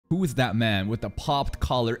Who is that man with the popped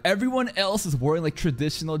collar? Everyone else is wearing like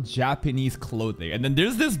traditional Japanese clothing. And then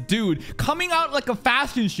there's this dude coming out like a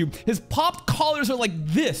fashion shoot. His popped collars are like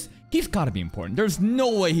this. He's gotta be important. There's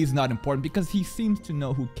no way he's not important because he seems to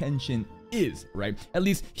know who Kenshin is, right? At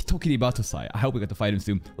least Hitokiri Batosai. I hope we get to fight him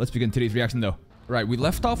soon. Let's begin today's reaction though. Right, we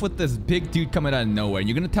left off with this big dude coming out of nowhere. And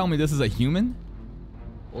you're gonna tell me this is a human?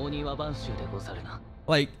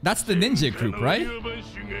 Like, that's the ninja group, right?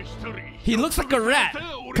 He looks like a rat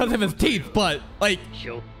because of his teeth, but like,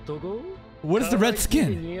 what is the red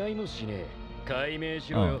skin?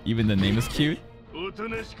 Oh, even the name is cute?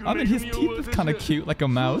 I mean, his teeth is kind of cute, like a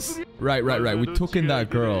mouse. Right. We took in that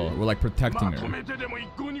girl. We're like protecting her.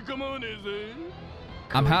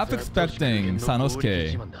 I'm half expecting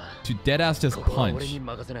Sanosuke to deadass just punch.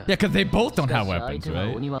 Yeah, because they both don't have weapons,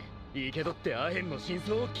 right? You're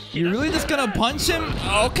really just gonna punch him?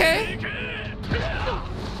 Okay.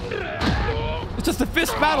 It's just a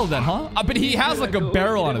fist battle then, huh? But he has like a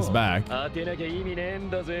barrel on his back.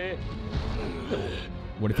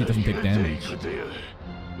 What if he doesn't take damage?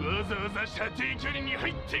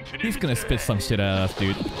 He's gonna spit some shit at us,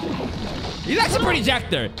 dude. He's actually pretty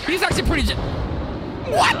jacked there. He's actually pretty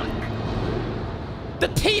What? The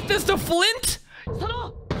teeth is the flint?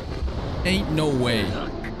 Ain't no way.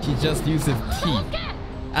 He just uses teeth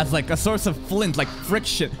as like a source of flint, like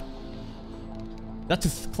friction. That's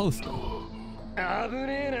just close though.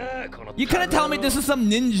 You couldn't tell me this is some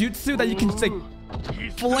ninjutsu that you can say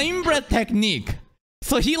flame breath technique.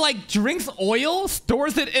 So he like drinks oil,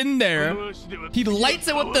 stores it in there. He lights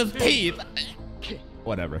it with his teeth.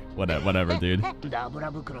 Whatever, dude. What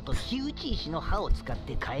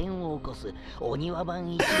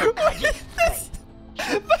is this?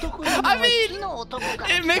 I mean,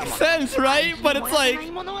 it makes sense, right? But it's like,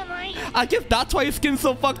 I guess that's why his skin's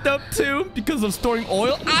so fucked up too, because of storing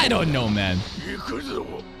oil. I don't know, man.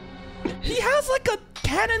 He has like a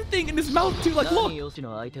cannon thing in his mouth too. Like, look.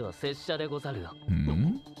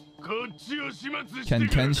 Can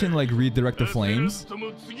Kenshin like redirect the flames?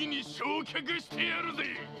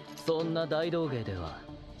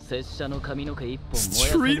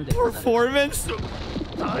 Street performance?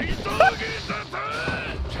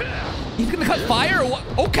 He's gonna cut fire?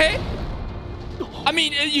 Okay. I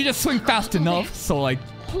mean, you just swing fast enough, so like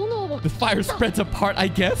the fire spreads apart, I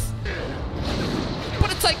guess.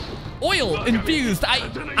 But it's like oil infused.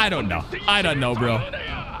 I don't know. I don't know, bro.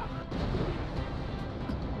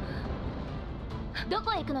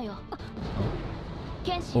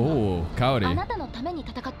 Oh, Kaori.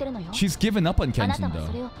 She's given up on Kenshin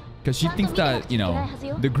though, because she thinks that, you know,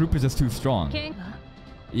 the group is just too strong.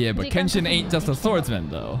 Yeah, but Kenshin ain't just a swordsman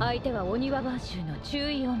though. Like,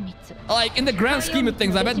 in the grand scheme of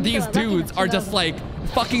things, I bet these dudes are just like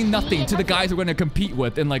fucking nothing to the guys we're gonna compete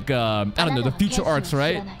with in like, I don't know, the future arcs,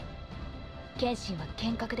 right?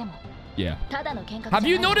 Yeah. Have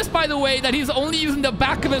you noticed, by the way, that he's only using the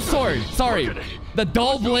back of his sword? Sorry, the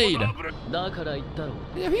dull blade.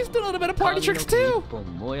 Yeah, he's doing a little bit of party tricks too.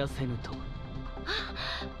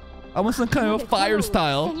 Almost some kind of fire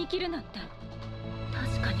style.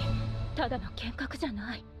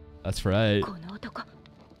 That's right.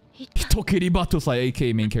 Hitokiri Batosai,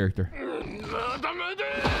 aka main character.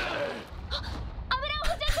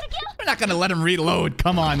 We're not gonna let him reload.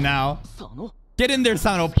 Come on now. Get in there,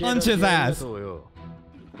 Sano. Punch his ass. He has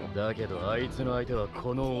a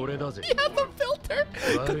filter.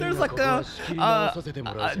 Cause there's like a,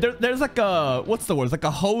 there's like a, what's the word? It's like a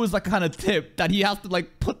hose, like kind of tip that he has to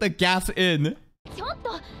like put the gas in.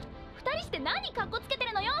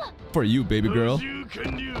 For you, baby girl.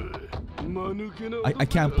 I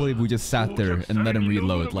can't believe we just sat there and let him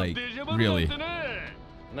reload. Like, really?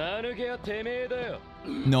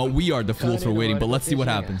 No, we are the fools for waiting, but let's see what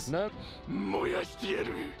happens.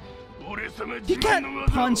 He can't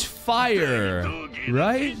punch fire,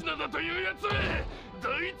 right?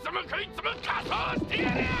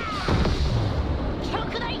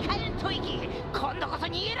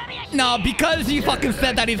 No, because he fucking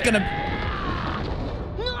said that he's gonna...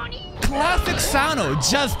 Classic Sano,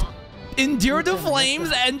 just endure the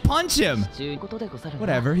flames and punch him.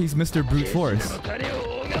 Whatever, he's Mr. Brute Force.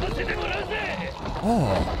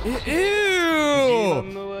 Oh, ew!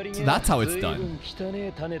 So that's how it's done.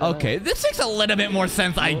 Okay, this makes a little bit more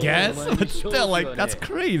sense, I guess. But still, like, that's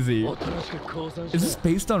crazy. Is this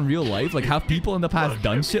based on real life? Like, have people in the past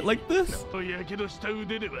done shit like this? But you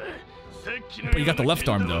got the left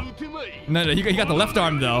arm, though. No, you got the left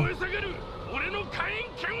arm, though.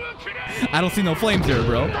 I don't see no flames here,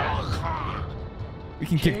 bro. We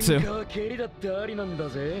can kick too.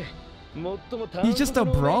 He's just a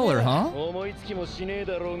brawler, huh?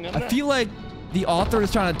 I feel like the author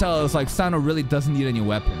is trying to tell us like Sano really doesn't need any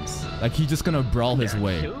weapons. Like he's just gonna brawl his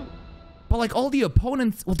way. But like all the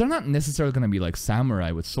opponents, well, they're not necessarily gonna be like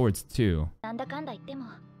samurai with swords too.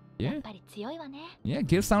 Yeah. Yeah,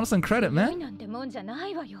 give Sano some credit, man.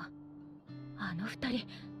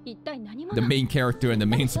 The main character and the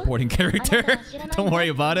main supporting character. Don't worry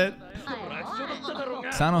about it.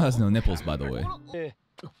 Sano has no nipples, by the way.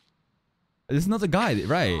 There's another guy,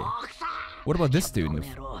 right? What about this dude?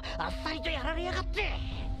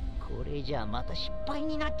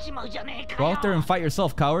 Go out there and fight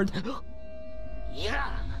yourself, coward.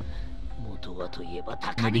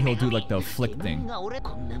 Maybe he'll do like the flick thing.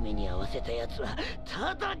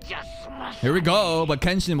 Here we go, but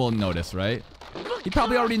Kenshin won't notice, right? He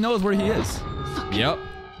probably already knows where he is. Yep.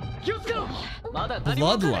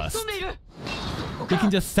 Bloodlust. He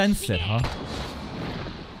can just sense it, huh?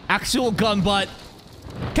 Actual gun butt.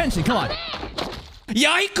 Kenshin, come on.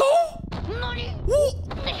 Yaiko?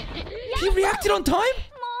 He reacted on time?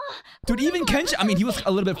 Dude, even Kenshin, I mean, he was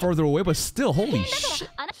a little bit further away, but still, holy shit.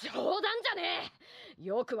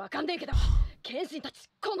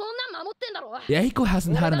 Yaiko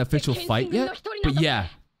hasn't had an official fight yet, but yeah,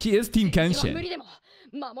 he is Team Kenshin.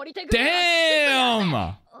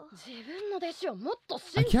 Damn!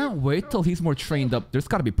 I can't wait till he's more trained up. There's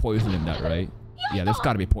gotta be poison in that, right? Yeah, there's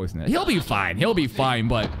gotta be poison in it. He'll be fine,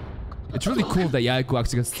 but it's really cool that Yaiko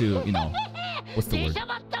actually gets to, you know, what's the word?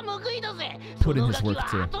 Put in his work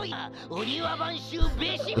too.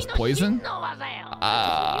 This poison?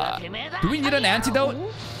 Do we need an antidote?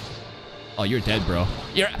 Oh, you're dead, bro.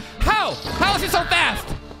 How? How is he so fast?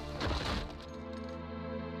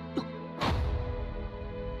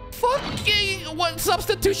 Fucking what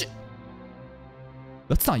substitution?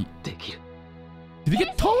 That's not. Did he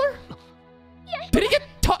get taller? Did he get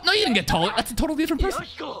tall? No, he didn't get taller. That's a totally different person.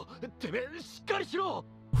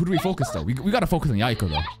 Who do we focus though? We gotta focus on Yaiko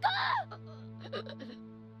though.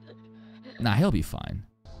 Nah, he'll be fine.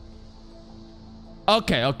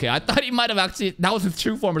 Okay. I thought he might have actually... That was his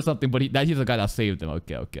true form or something, but he's the guy that saved him.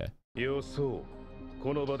 Okay. Oh?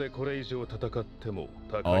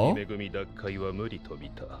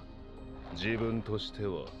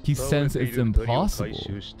 He says it's impossible.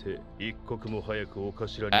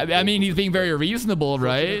 I mean, he's being very reasonable,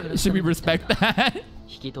 right? Should we respect that?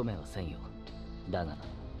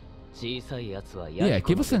 Yeah,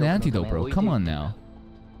 give us an antidote, bro. Come on now.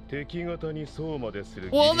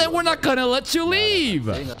 Well, then we're not gonna let you leave.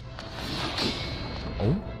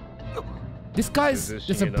 Oh? This guy's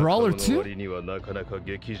just a brawler too?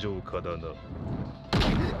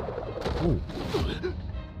 Oh.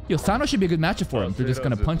 Yo, Sano should be a good matchup for him. They're just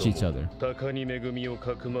gonna punch each other. Wait.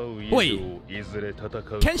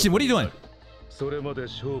 Kenshin, what are you doing?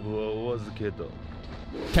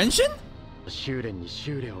 Kenshin?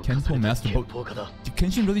 Kenpo Master Boat. Did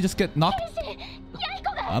Kenshin really just get knocked?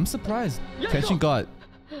 I'm surprised. Kenshin got...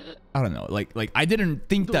 I don't know. Like I didn't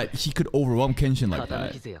think that he could overwhelm Kenshin like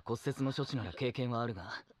that.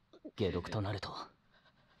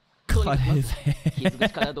 Cut his head.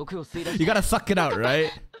 You gotta suck it out,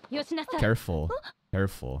 right? Careful.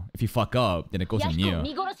 If you fuck up, then it goes on you.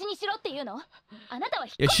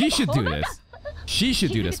 Yeah, she should do this. She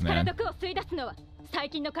should do this, man.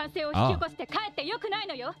 Oh.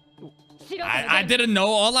 I didn't know.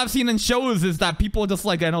 All I've seen in shows is that people just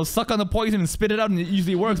like, I know, suck on the poison and spit it out and it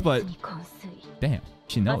usually works, but... Damn,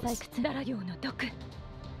 she knows.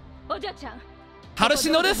 How does she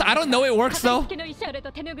know this? I don't know it works though.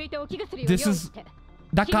 This is...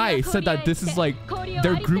 That guy said that this is like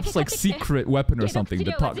their group's like secret weapon or something,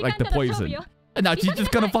 like the poison. And now she's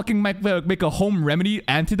just gonna fucking make a home remedy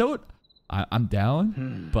antidote? I'm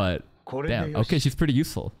down, but damn, okay, she's pretty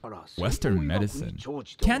useful. Western medicine.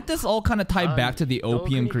 Can't this all kind of tie back to the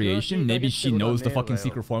opium creation? Maybe she knows the fucking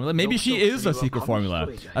secret formula. Maybe she is a secret formula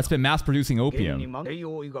that's been mass producing opium.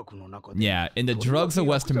 Yeah, in the drugs of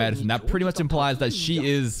Western medicine, that pretty much implies that she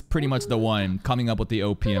is pretty much the one coming up with the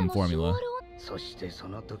opium formula.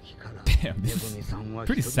 Damn, this is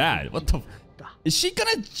pretty sad. What the... Is she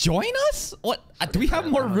gonna join us? What? Do we have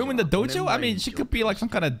more room in the dojo? I mean, she could be like some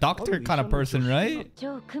kind of doctor kind of person, right?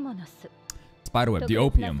 Spiderweb, the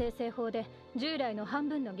opium.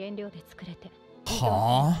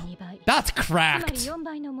 Huh? That's cracked.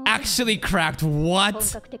 Actually cracked.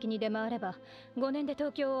 What?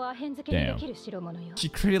 Damn. She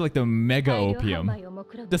created like the mega opium.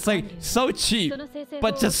 That's like so cheap,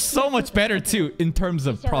 but just so much better too in terms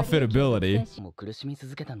of profitability.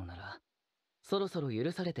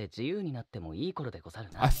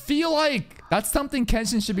 I feel like that's something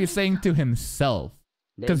Kenshin should be saying to himself.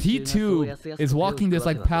 Because he too is walking this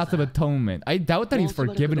like path of atonement. I doubt that he's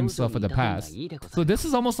forgiven himself for the past. So this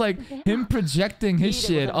is almost like him projecting his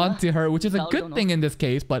shit onto her, which is a good thing in this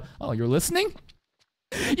case. But oh, you're listening?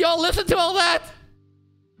 Y'all listen to all that?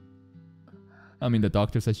 I mean, the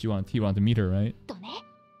doctor said he wanted to meet her, right?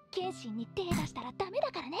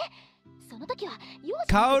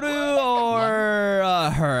 Kaoru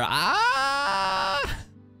or her? I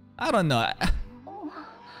don't know.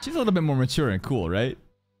 She's a little bit more mature and cool, right?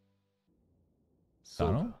 I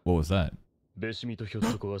don't know. What was that? It's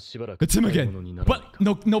him again. But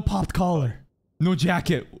no popped collar. No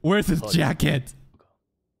jacket. Where's his jacket?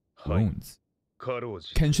 Bones.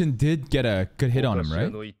 Kenshin did get a good hit on him,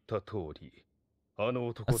 right?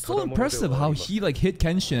 It's so impressive how he like hit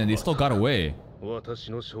Kenshin and they still got away. 2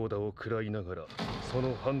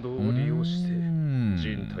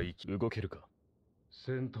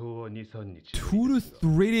 to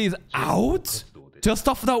 3 days out? Just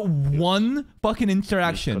off that one fucking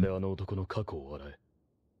interaction.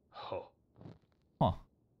 Huh.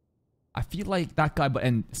 I feel like that guy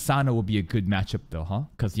and Sana will be a good matchup though, huh?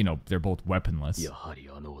 Because, you know, they're both weaponless.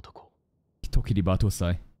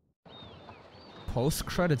 Hitokiribato-sai.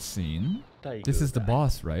 Post-credit scene. This is the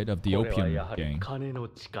boss, right? Of the opium gang.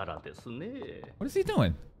 What is he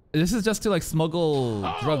doing? This is just to like smuggle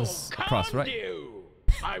drugs across, right?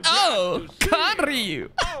 Oh, Kanryu!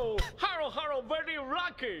 Oh, Haro, very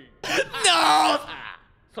lucky! No!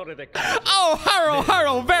 Oh,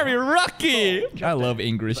 Haro, very lucky! I love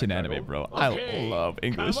English in anime, bro. I love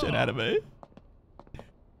English in anime.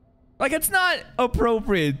 Like, it's not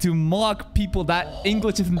appropriate to mock people that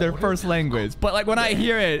English isn't their first language. But like, when I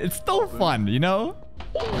hear it, it's still fun, you know?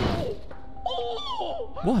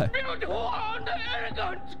 What?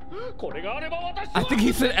 I think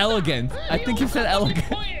he said elegant. I think he said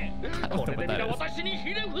elegant. I don't know what that is.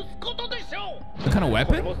 Some kind of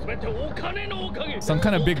weapon? Some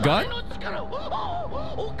kind of big gun?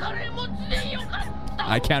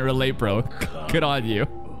 I can't relate, bro. Good on you.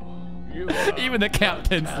 Even the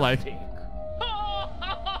captain's like...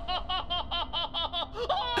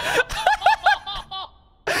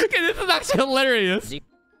 Okay, this is actually hilarious.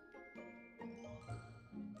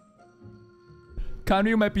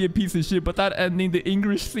 Kanryu might be a piece of shit, but that ending, the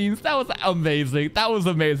English scenes, that was amazing. That was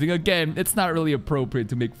amazing. Again, it's not really appropriate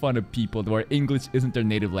to make fun of people where English isn't their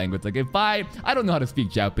native language. Like, if I don't know how to speak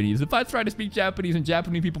Japanese. If I try to speak Japanese and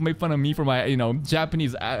Japanese people make fun of me for my, you know,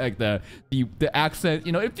 Japanese, like the accent,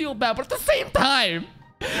 you know, it feels bad. But at the same time,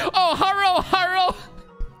 oh, Haro.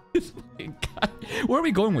 This fucking guy. Where are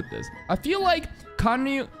we going with this? I feel like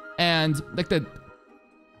Kanryu and like the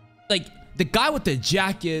guy with the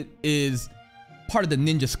jacket is part of the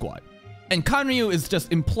ninja squad, and Kanryu is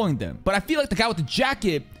just employing them. But I feel like the guy with the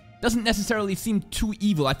jacket doesn't necessarily seem too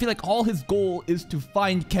evil. I feel like all his goal is to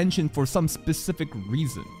find Kenshin for some specific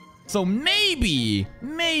reason. So maybe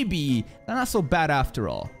they're not so bad after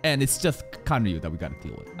all. And it's just Kanryu that we gotta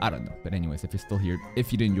deal with. I don't know. But anyways, if you're still here,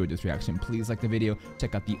 if you did enjoy this reaction, please like the video.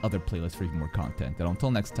 Check out the other playlist for even more content. And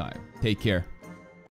until next time, take care.